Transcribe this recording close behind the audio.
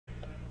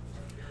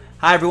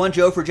Hi everyone,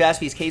 Joe for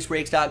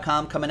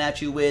JaspysCaseBreaks.com coming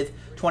at you with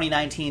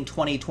 2019-2020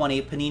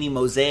 Panini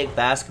Mosaic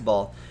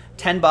Basketball.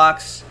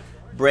 10-box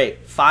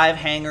break, 5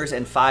 hangers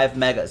and 5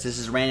 megas. This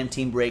is random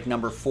team break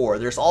number 4.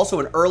 There's also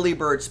an early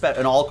bird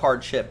an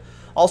all-card chip.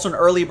 Also an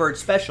early bird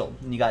special.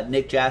 And you got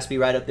Nick Jaspy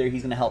right up there.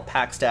 He's going to help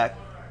pack stack.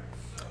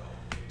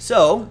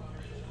 So,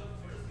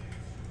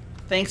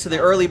 thanks to the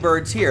early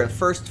birds here, the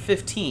first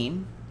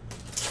 15.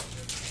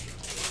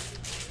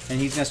 And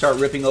he's going to start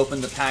ripping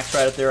open the packs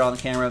right up there on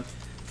the camera.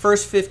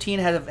 First 15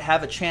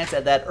 have a chance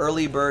at that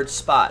early bird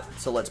spot.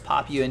 So let's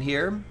pop you in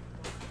here.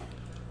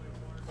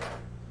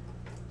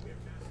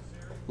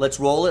 Let's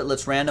roll it.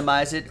 Let's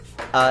randomize it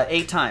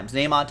 8 times.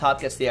 Name on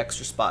top gets the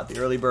extra spot. The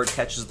early bird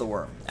catches the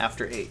worm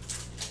after 8.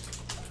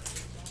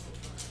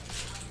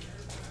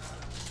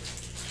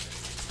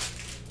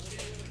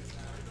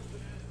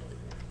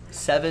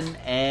 Seven,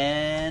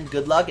 and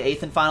good luck.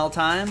 8th and final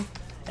time.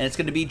 And it's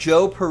going to be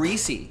Joe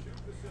Parisi.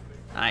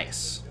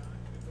 Nice.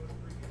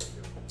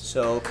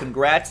 So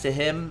congrats to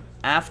him.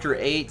 After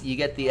 8, you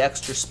get the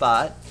extra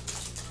spot.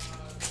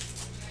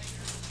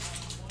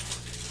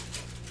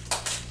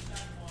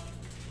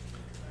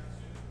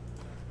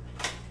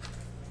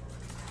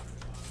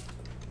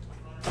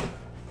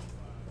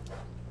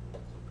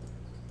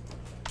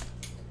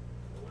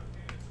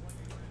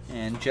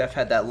 And Jeff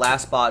had that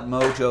last spot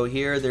mojo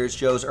here. There's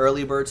Joe's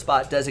early bird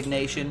spot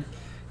designation.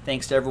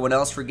 Thanks to everyone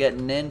else for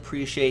getting in.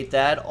 Appreciate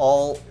that.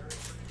 All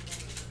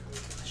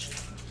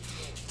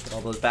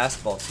those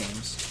basketball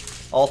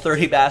teams. All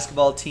 30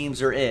 basketball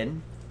teams are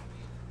in.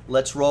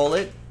 Let's roll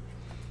it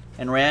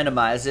and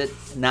randomize it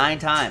 9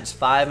 times.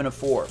 5 and a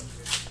 4.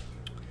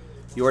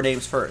 Your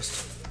name's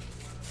first.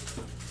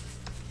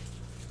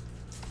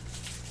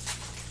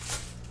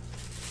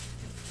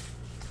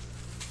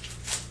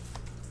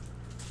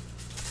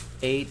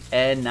 Eight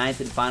and 9th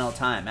and final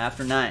time.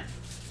 After 9,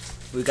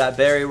 we've got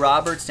Barry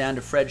Roberts down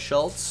to Fred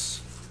Schultz.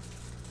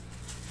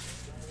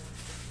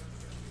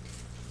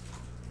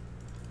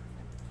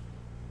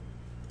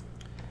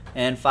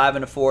 And 5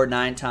 and a 4,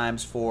 9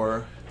 times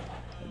for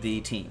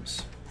the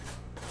teams.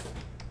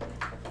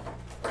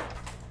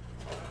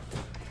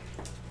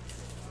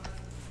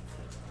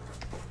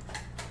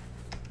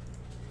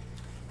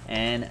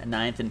 And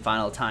 9th and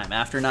final time.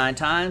 After 9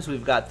 times,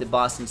 we've got the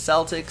Boston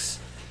Celtics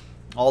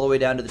all the way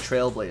down to the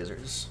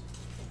Trailblazers.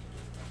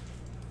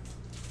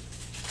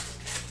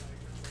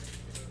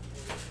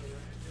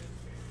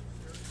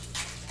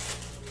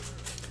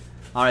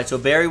 All right, so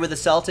Barry with the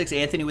Celtics,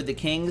 Anthony with the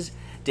Kings,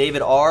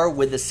 David R.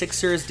 with the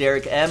Sixers,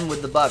 Derek M.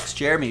 with the Bucks,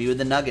 Jeremy with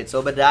the Nuggets,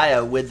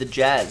 Obadiah with the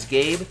Jazz,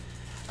 Gabe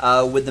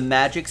with the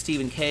Magic,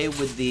 Stephen K.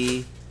 with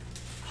the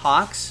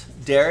Hawks,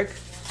 Derek,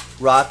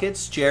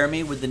 Rockets,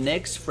 Jeremy with the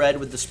Knicks, Fred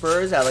with the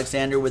Spurs,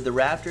 Alexander with the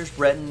Raptors,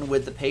 Brenton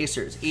with the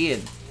Pacers,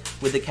 Ian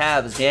with the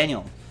Cavs,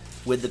 Daniel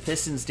with the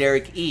Pistons,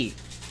 Derek E.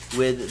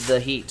 with the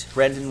Heat,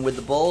 Brendan with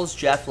the Bulls,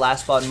 Jeff,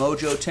 Last Spot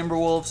Mojo,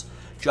 Timberwolves,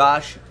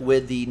 Josh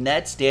with the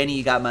Nets, Danny,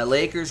 you got my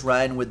Lakers,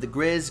 Ryan with the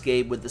Grizz,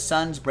 Gabe with the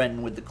Suns,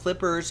 Brenton with the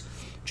Clippers,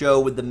 Joe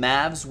with the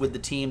Mavs with the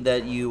team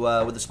that you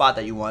with the spot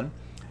that you won,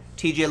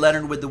 TJ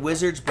Leonard with the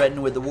Wizards,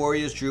 Brenton with the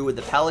Warriors, Drew with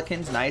the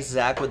Pelicans, nice,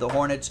 Zach with the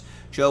Hornets,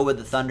 Joe with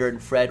the Thunder,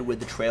 and Fred with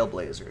the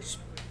Trailblazers.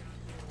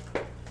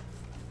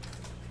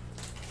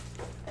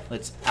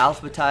 Let's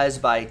alphabetize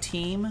by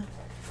team,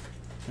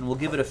 and we'll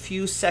give it a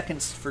few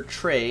seconds for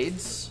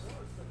trades.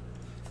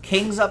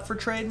 Kings up for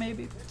trade,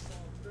 maybe?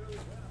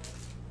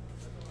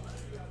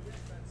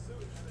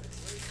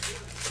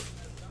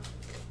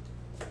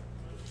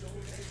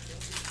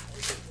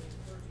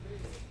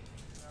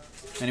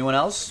 Anyone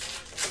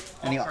else?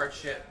 All card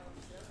ship.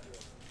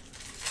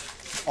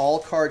 All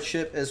card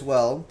ship as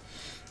well.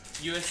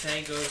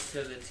 USA goes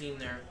to the team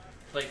they're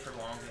played for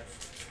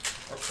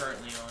longest, or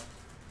currently on.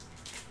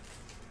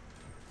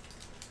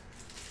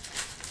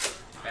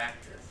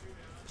 Back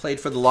to Played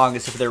for the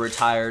longest if they're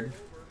retired.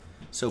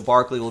 So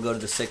Barkley will go to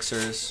the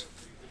Sixers.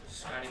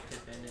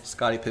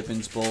 Scottie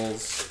Pippen's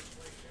Bulls.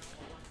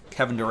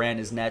 Kevin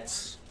Durant is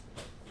Nets.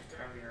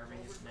 Kyrie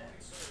Irving's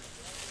Nets.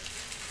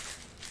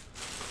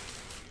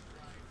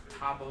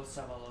 Cabo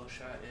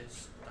Savalosha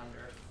is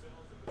Thunder.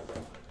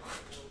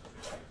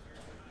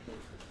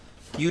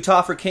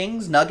 Utah for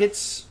Kings,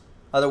 Nuggets.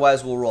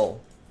 Otherwise, we'll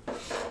roll.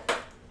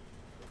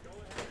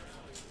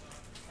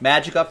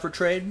 Magic up for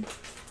trade.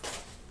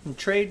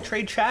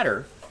 Trade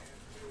chatter.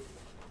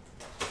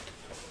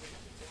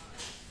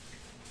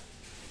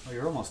 Oh,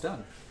 you're almost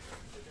done.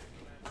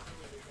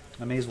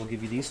 I may as well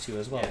give you these two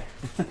as well.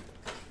 Yeah.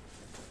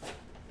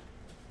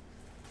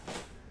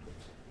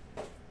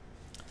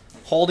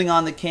 Holding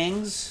on the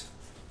Kings.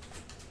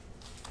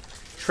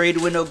 Trade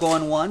window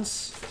going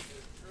once.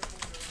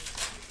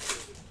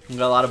 We've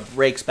got a lot of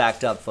breaks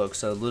backed up, folks,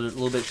 so a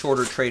little bit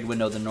shorter trade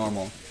window than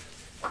normal.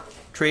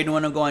 Trade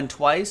window going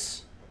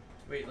twice.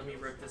 Wait, let me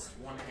rip this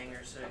one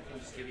hanger so I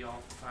can just give you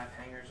all 5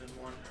 hangers in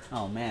one.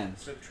 Oh, man.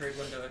 So trade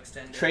window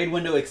extended. Trade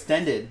window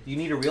extended. You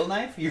need a real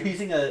knife? You're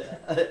using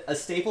a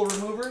staple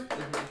remover?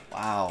 Mm-hmm.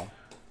 Wow.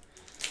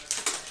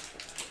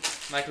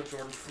 Michael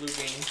Jordan flu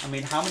game. I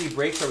mean, how many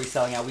breaks are we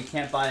selling out? We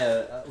can't buy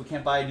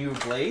a new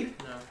blade.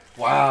 No.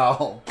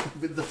 Wow.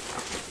 With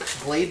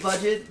the blade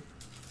budget,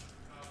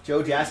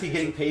 Joe Jassy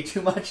getting paid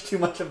too much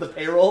of the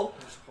payroll.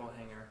 There's a whole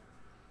hanger.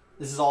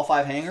 This is all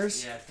 5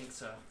 hangers? Yeah, I think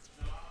so.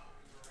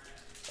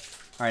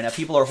 All right, now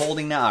people are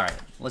holding now. All right,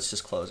 let's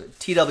just close it.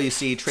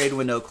 TWC, trade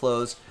window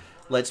closed.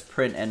 Let's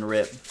print and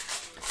rip.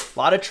 A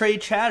lot of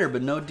trade chatter,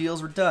 but no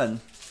deals were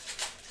done.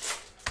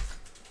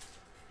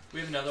 We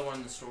have another one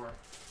in the store.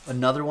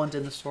 Another one's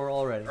in the store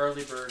already.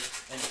 Early bird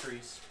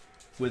entries.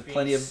 With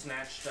plenty of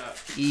snatched up.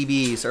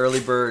 EBs, early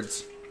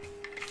birds.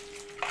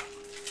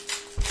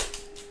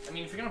 I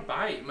mean, if you're going to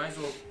buy it, you might as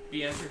well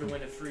be entered to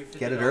win a free $50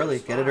 Get it early.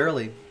 spot. Get it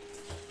early.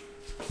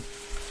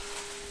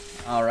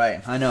 All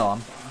right. I know.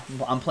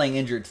 I'm playing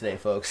injured today,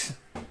 folks.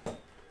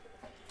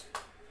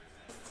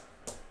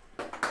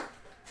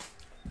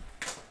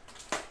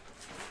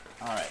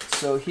 All right.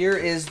 So here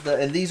is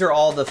and these are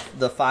all the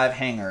 5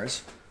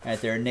 hangers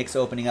right there. Nick's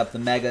opening up the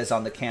megas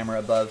on the camera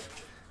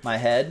above my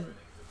head.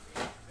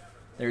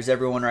 There's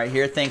everyone right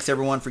here. Thanks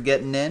everyone for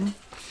getting in.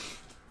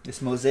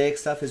 This Mosaic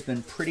stuff has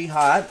been pretty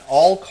hot.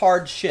 All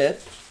card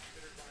ship.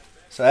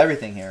 So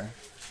everything here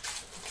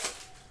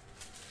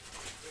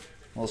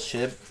will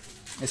ship,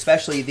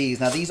 especially these.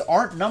 Now these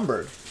aren't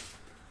numbered,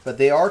 but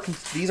these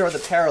are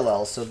the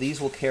parallels, so these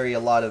will carry a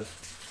lot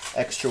of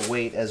extra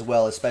weight as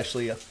well,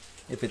 especially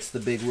if it's the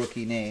big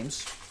rookie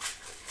names.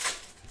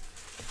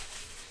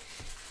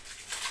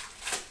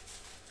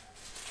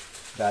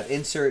 Got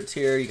inserts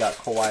here. You got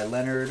Kawhi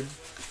Leonard.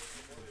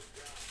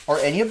 Are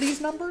any of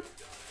these numbered?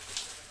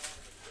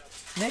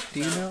 Nick, do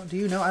you know? Do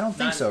you know? I don't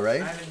think so,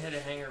 right? I haven't hit a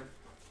hanger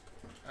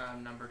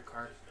numbered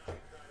card.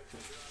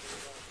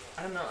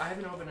 I don't know. I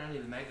haven't opened any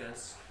of the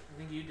megas. I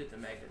think you did the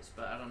megas,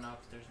 but I don't know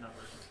if there's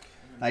numbers.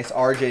 Nice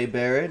R.J.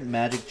 Barrett,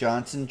 Magic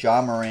Johnson,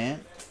 Ja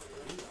Morant,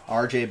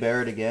 R.J.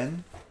 Barrett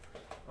again.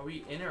 Are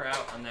we in or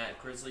out on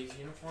that Grizzlies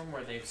uniform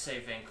where they say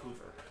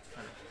Vancouver?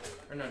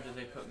 Or no, did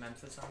they put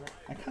Memphis on it?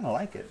 I kind of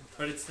like it.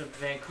 But it's the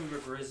Vancouver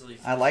Grizzlies.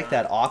 I like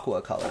that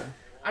aqua color.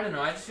 I don't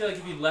know. I just feel like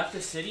if you left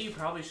the city, you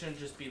probably shouldn't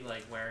just be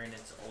like wearing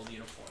its old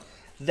uniform.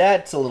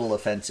 That's a little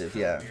offensive,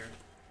 yeah. Weird.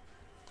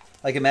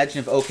 Like imagine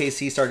if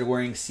OKC started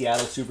wearing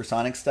Seattle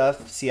Supersonic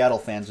stuff. Seattle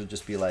fans would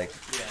just be like,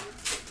 yeah.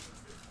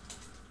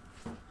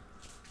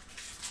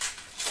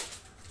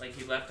 Like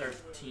he left our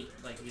team,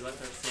 like he left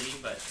our city,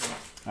 but.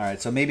 All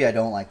right, so maybe I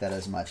don't like that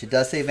as much. It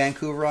does say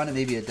Vancouver on it.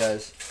 Maybe it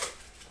does.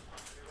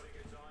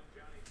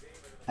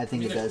 I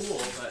think it does.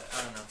 Cool, but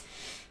I don't know.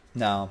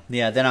 No,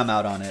 yeah, then I'm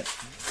out on it. It's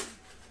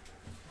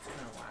kind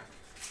of whack.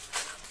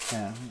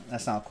 Yeah,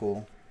 that's not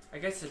cool. I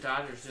guess the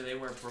Dodgers, do they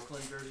wear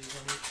Brooklyn jerseys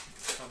on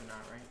these? Probably not,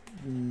 right?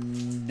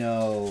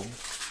 No.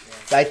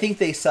 Yeah. I think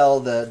they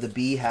sell the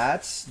B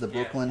hats, the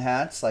Brooklyn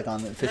hats, like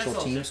on the official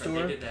team different.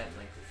 store. They did that in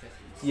like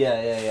the 50s.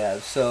 Yeah.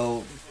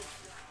 So,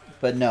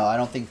 but no, I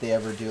don't think they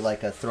ever do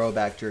like a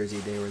throwback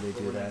jersey day where they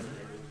do that.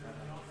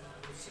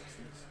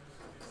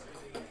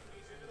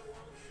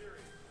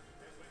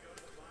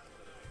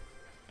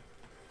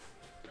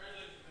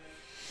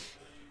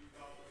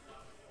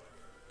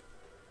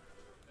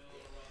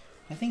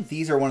 I think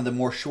these are one of the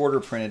more shorter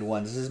printed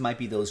ones. This might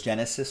be those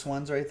Genesis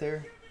ones right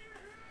there.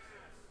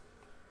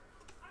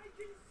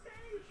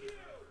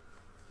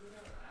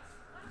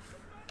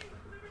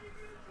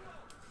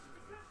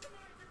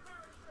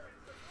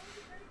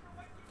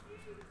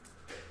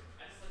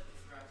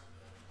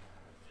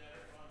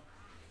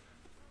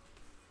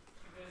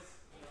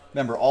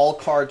 Remember, all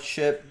card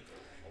ship.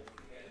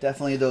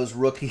 Definitely those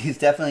rookies.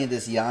 Definitely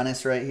this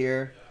Giannis right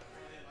here.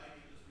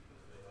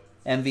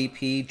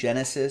 MVP,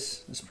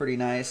 Genesis. It's pretty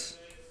nice.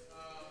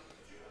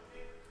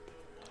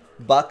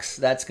 Bucks,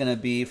 that's going to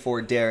be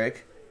for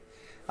Derek.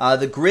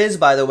 The Grizz,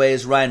 by the way,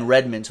 is Ryan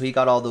Redmond. So he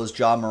got all those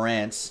Ja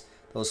Morants.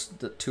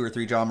 The 2 or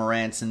 3 Ja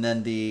Morants. And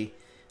then the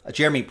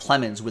Jeremy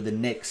Plemons with the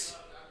Knicks.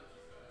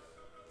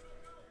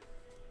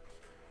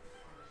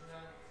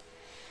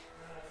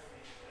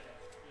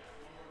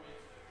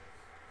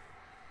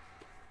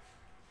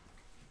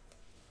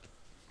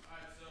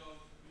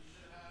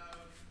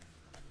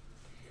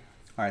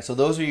 All right, so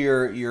those are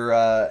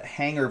your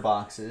hanger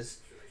boxes.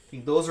 I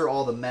think those are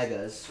all the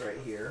megas right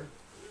here.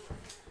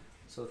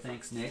 So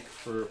thanks, Nick,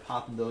 for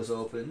popping those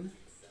open.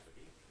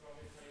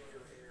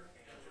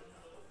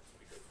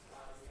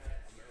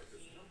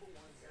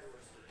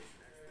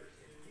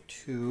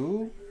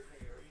 Two,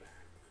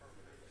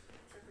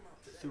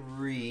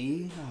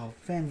 three. Oh,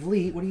 Van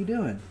Vliet, what are you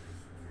doing?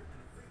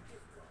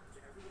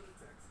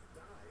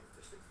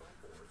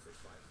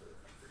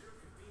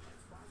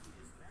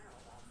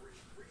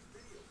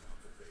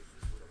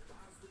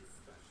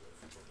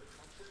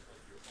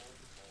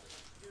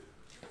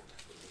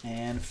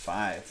 And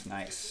 5.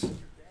 Nice.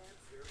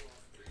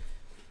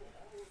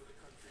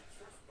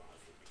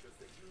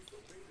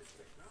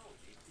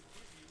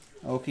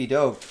 Okie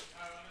doke.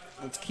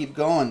 Let's keep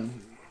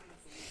going.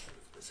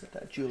 Set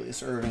that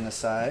Julius Erving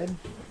aside.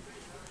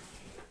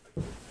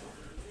 On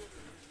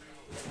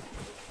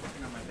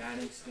my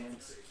batting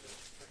stance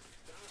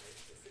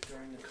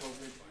during the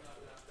COVID.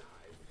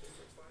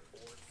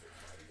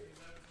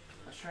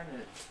 trying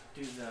to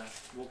do the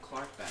Will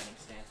Clark batting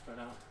stance, but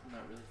I'm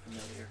not really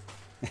familiar.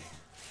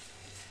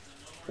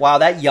 Wow,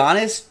 that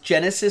Giannis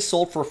Genesis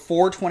sold for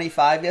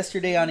 $425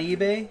 yesterday on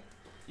eBay.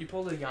 You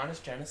pulled a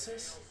Giannis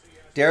Genesis?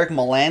 Derek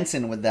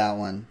Melanson with that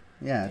one.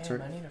 Yeah, it's I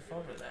need a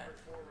photo of that.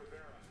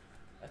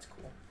 That's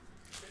cool.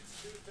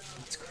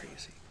 That's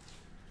crazy.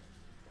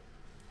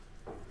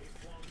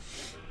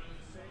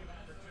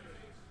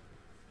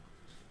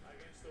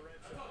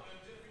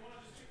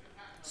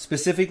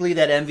 Specifically,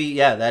 that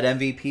that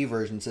MVP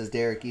version says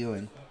Derek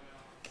Ewing.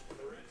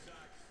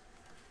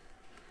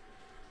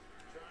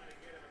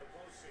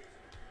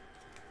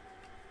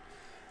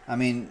 I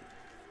mean,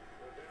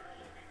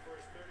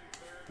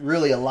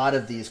 really, a lot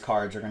of these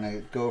cards are going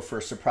to go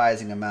for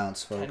surprising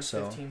amounts, folks.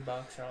 10, 15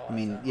 bucks or all I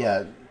mean, that.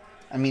 yeah.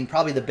 I mean,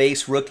 probably the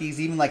base rookies,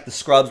 even like the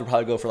scrubs, will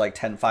probably go for like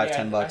 10 bucks,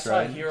 I saw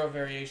right? a hero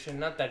variation.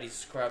 Not that he's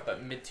scrub,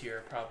 but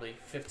mid-tier, probably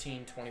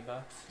 15, 20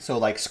 bucks. So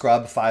like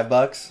scrub,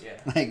 $5? Yeah.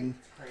 Like,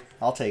 Crazy.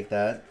 I'll take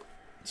that.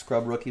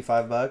 Scrub rookie,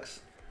 $5. I think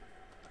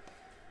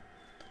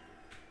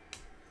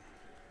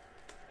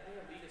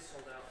Elite is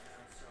sold out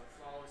now, so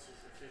Flawless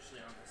is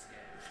officially on this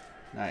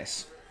game.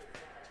 Nice.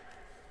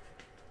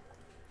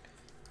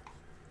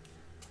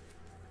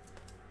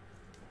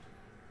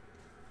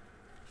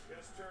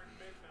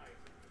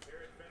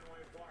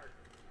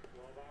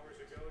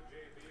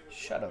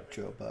 Shut up,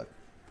 Joe Buck.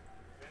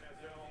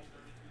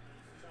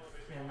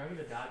 Man, remember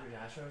the Dodgers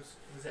Astros?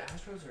 Was it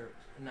Astros or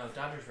no?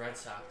 Dodgers Red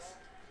Sox.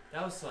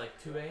 That was like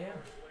 2 a.m.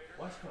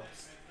 West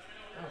Coast.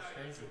 That was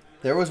crazy.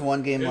 There was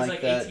one game It was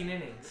like like that. 18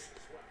 innings.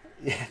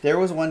 Yeah, there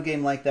was one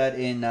game like that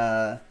in.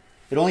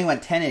 It only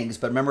went 10 innings,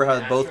 but remember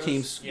how both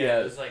teams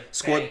it was like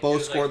scored. bang. Both It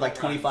was scored like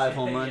home 25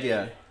 home runs.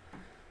 Yeah.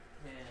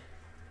 Man.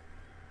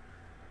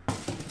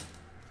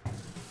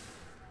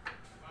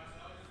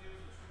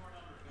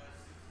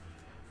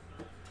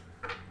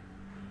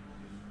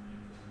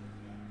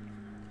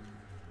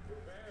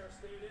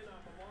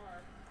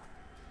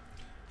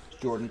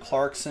 Jordan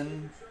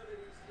Clarkson.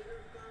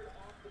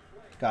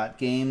 Got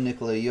game.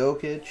 Nikola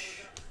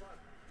Jokic.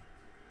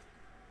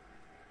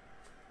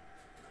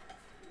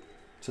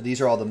 So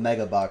these are all the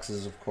mega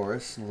boxes, of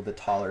course. A little bit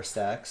taller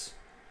stacks.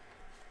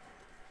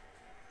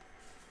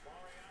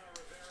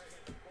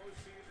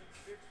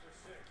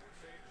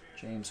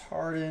 James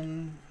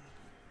Harden.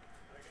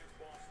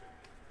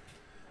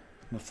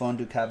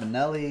 Mfiondu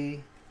Kabengele.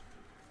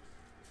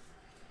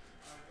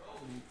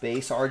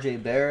 Base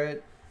RJ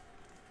Barrett.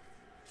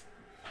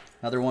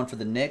 Another one for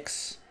the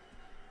Knicks.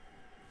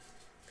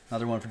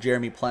 Another one for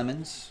Jeremy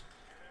Plemons.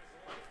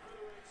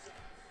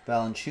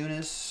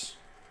 Valanciunas.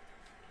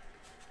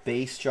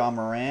 Base John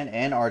Moran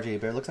and RJ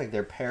Barrett. Looks like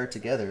they're paired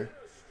together.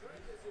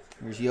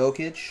 There's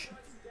Jokic.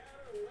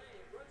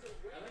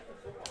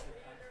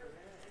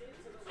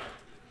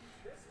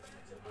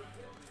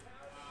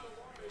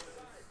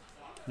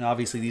 And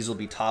obviously these will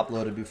be top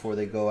loaded before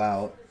they go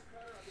out.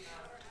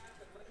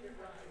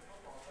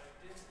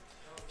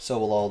 So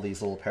will all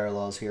these little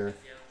parallels here.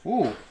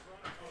 Ooh.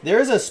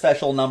 There's a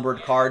special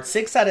numbered card.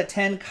 6 out of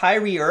 10,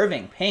 Kyrie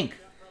Irving, pink.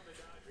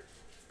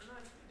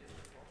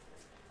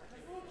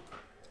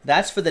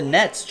 That's for the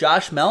Nets,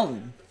 Josh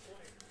Melton.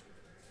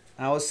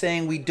 I was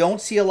saying we don't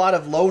see a lot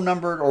of low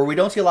numbered, or we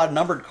don't see a lot of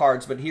numbered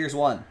cards, but here's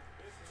one.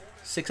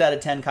 6 out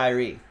of 10,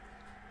 Kyrie.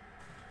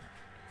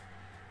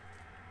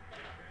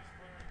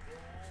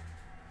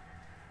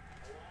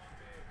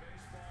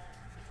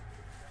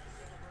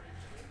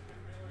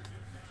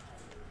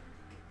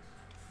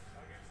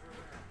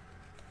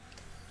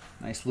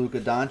 Nice Luka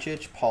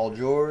Doncic, Paul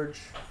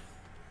George.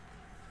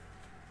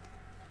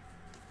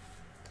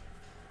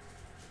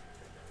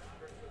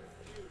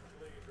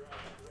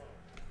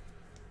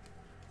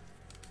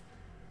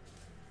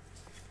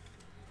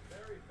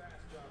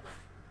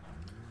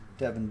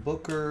 Devin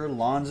Booker,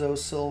 Lonzo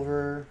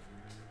Silver.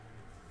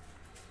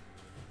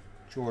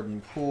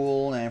 Jordan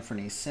Poole,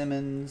 Anthony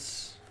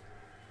Simmons.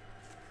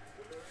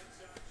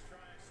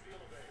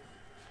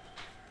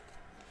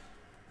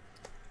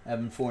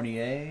 Evan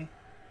Fournier.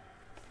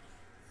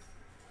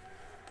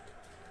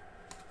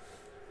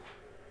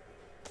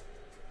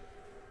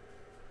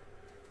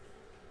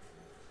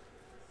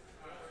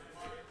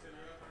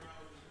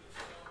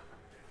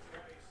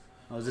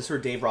 Oh, is this where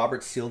Dave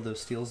Roberts steals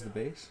the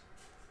base?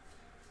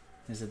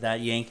 Is it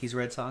that Yankees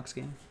Red Sox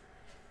game?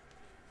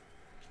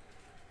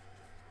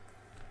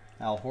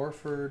 Al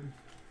Horford.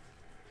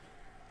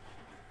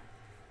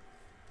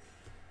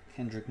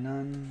 Kendrick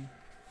Nunn.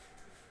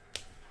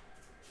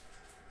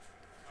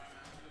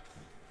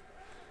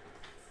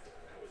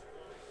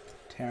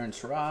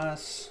 Terrence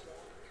Ross.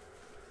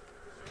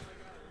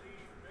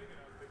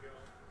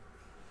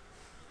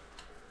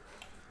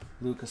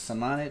 Luka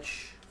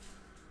Samanic.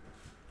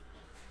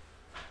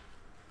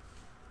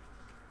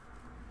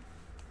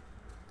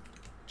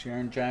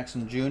 Jaren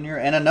Jackson Jr.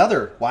 And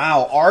another.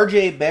 Wow,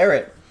 RJ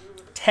Barrett.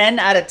 10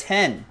 out of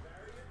 10.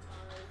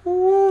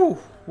 Woo.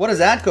 What does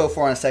that go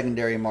for on a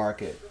secondary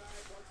market?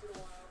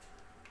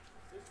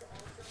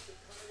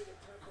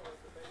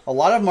 A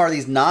lot of them are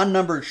these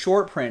non-numbered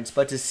short prints,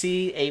 but to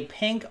see a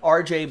pink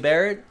R.J.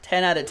 Barrett,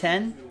 10 out of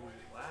 10.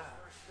 Wow.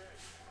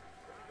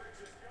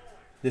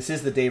 This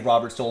is the Dave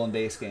Roberts stolen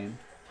base game.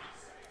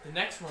 The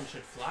next one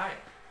should fly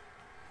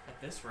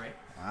at this rate.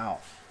 Wow.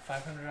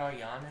 $500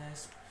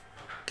 Giannis.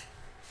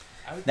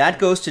 That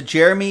goes to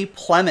Jeremy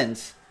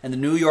Plemons and the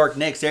New York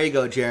Knicks. There you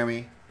go,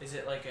 Jeremy. Is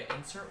it like an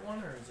insert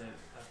one or is it?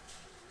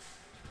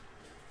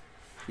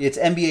 It's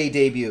NBA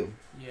debut.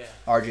 Yeah.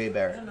 R.J. I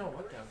Barrett. don't know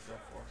what that would go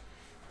for.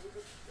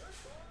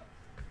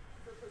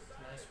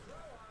 Nice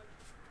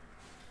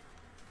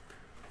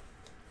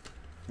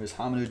one. There's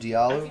Hamidou I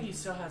Diallo. think he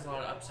still has a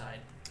lot of upside.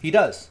 He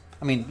does.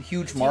 I mean,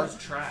 huge His mark.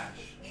 team's trash.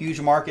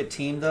 Huge market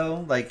team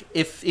though. Like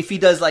if he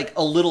does like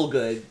a little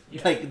good,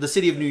 Yeah. like the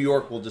city of New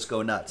York will just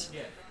go nuts.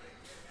 Yeah.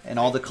 And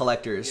all the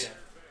collectors. Yeah.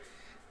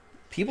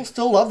 People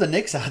still love the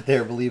Knicks out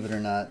there, believe it or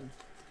not.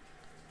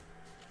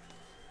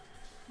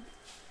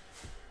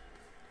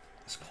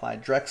 It's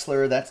Clyde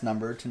Drexler, that's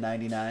numbered to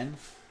 99.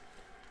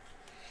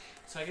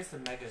 So I guess the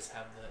Megas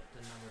have the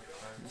numbered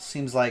cards.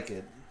 Seems like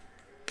it.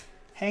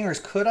 Hangers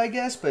could, I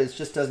guess, but it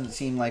just doesn't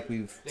seem like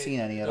we've seen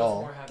any at those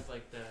all. More have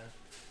like the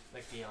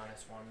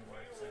honest one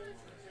where it's like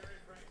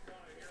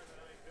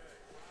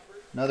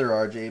Another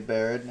RJ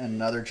Barrett and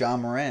another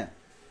John Morant.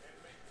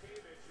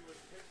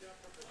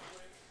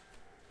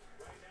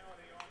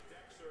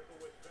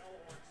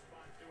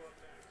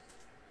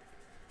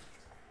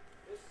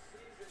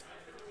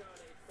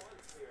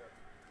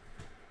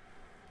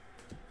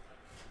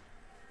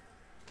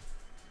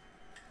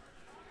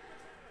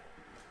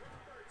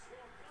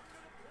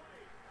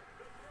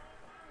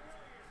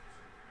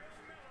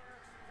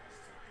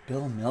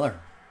 Bill Miller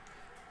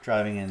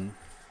driving in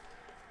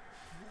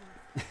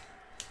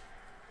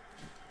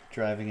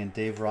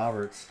Dave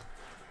Roberts.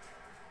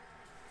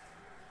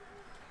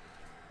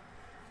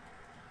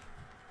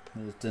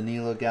 There's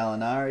Danilo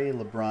Gallinari,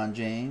 LeBron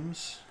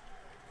James.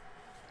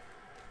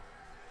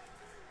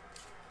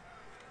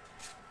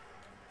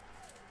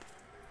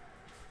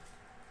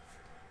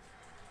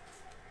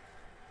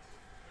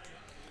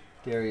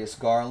 Darius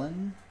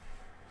Garland.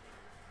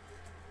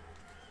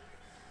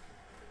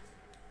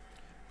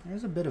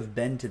 There's a bit of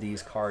bend to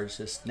these cards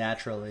just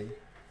naturally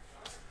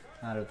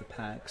out of the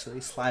pack. So they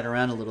slide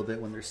around a little bit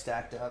when they're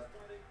stacked up.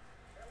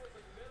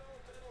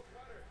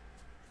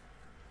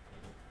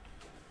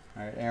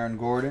 All right, Aaron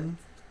Gordon.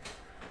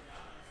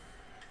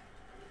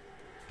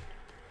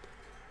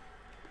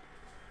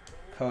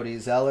 Cody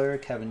Zeller,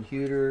 Kevin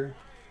Huter.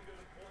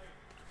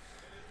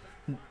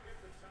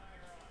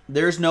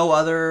 There's no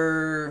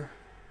other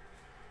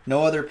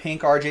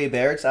pink RJ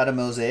Barretts out of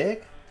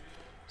Mosaic.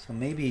 So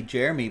maybe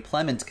Jeremy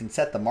Plemons can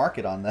set the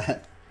market on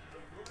that.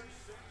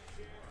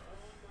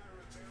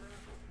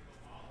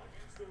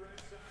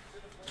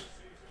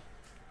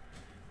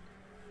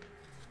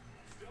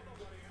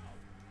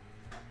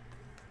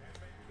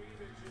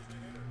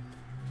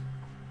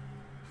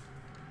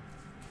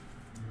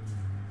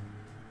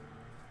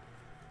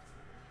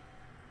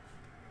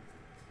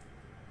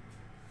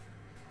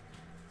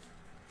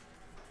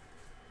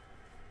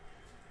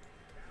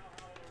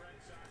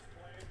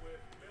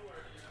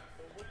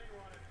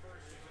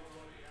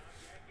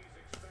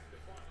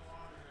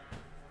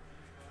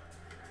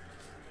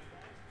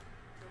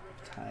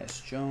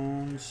 Tyus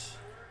Jones.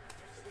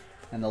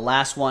 And the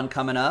last one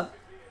coming up.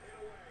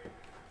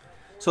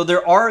 So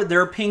there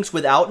are pinks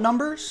without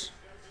numbers?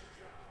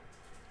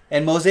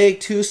 And Mosaic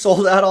 2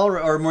 sold out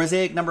already, or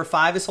Mosaic number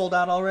 5 is sold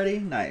out already?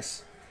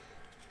 Nice.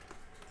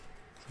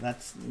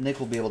 That's Nick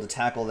will be able to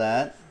tackle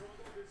that.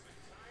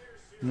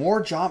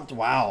 More jump.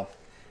 Wow.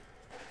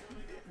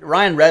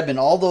 Ryan Redmond,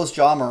 all those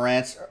Ja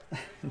Morants,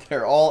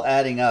 they're all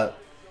adding up.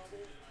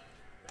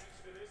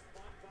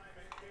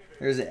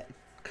 There's a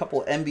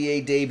couple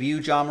NBA debut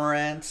Ja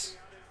Morants.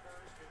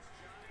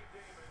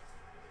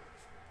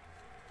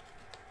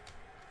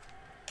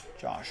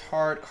 Josh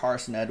Hart,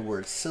 Carson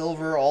Edwards,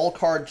 Silver, all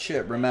card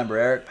chip. Remember,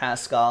 Eric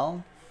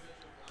Pascal.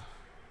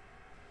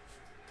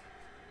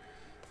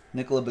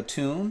 Nicola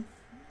Batum.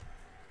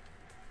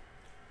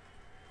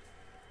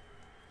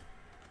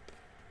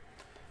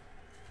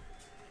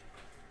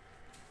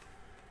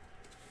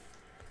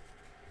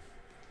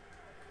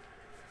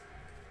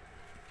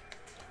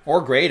 Or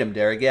grade him,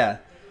 Derek, yeah.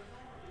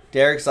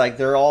 Derek's like,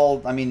 they're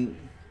all, I mean,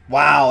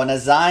 wow, and a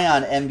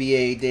Zion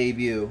NBA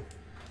debut.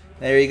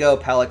 There you go,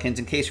 Pelicans,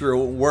 in case you were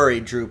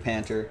worried, Drew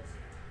Panther.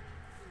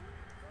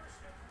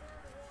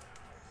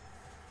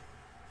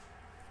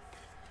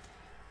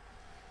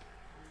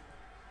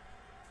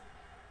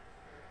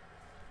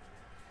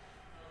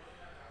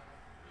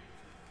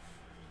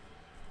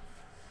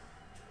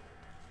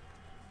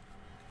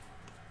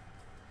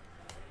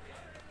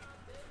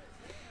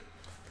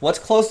 What's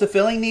close to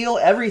filling, Neil?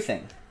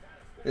 Everything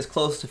is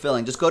close to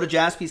filling. Just go to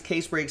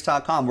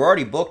jaspyscasebreaks.com. We're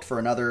already booked for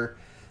another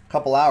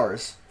couple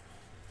hours.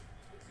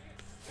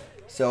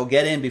 So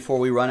get in before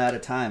we run out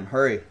of time.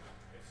 Hurry.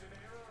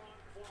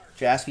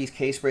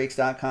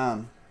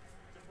 jaspyscasebreaks.com.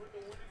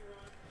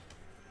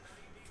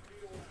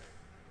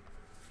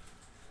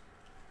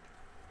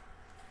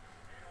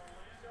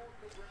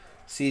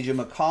 CJ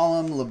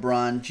McCollum,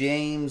 LeBron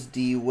James,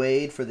 D.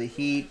 Wade for the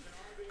Heat,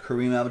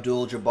 Kareem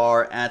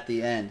Abdul-Jabbar at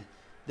the end.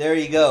 There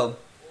you go.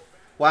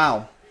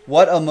 Wow.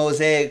 What a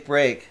mosaic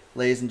break,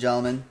 ladies and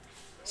gentlemen.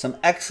 Some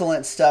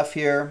excellent stuff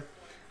here.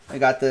 I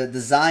got the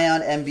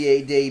Zion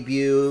NBA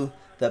debut,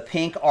 the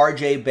pink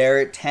RJ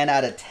Barrett 10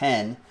 out of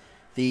 10,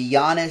 the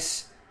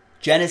Giannis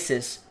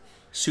Genesis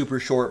super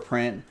short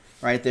print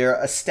right there,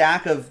 a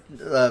stack of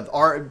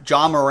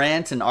John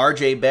Morant and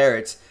RJ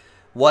Barretts.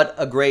 What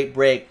a great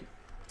break.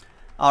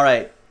 All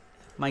right.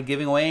 Am I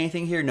giving away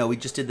anything here? No, we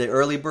just did the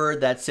early bird.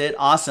 That's it.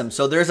 Awesome.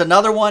 So there's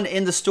another one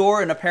in the store,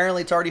 and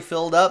apparently it's already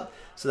filled up.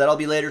 So that'll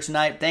be later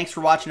tonight. Thanks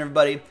for watching,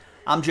 everybody.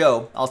 I'm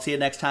Joe. I'll see you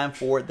next time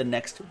for the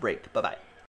next break. Bye-bye.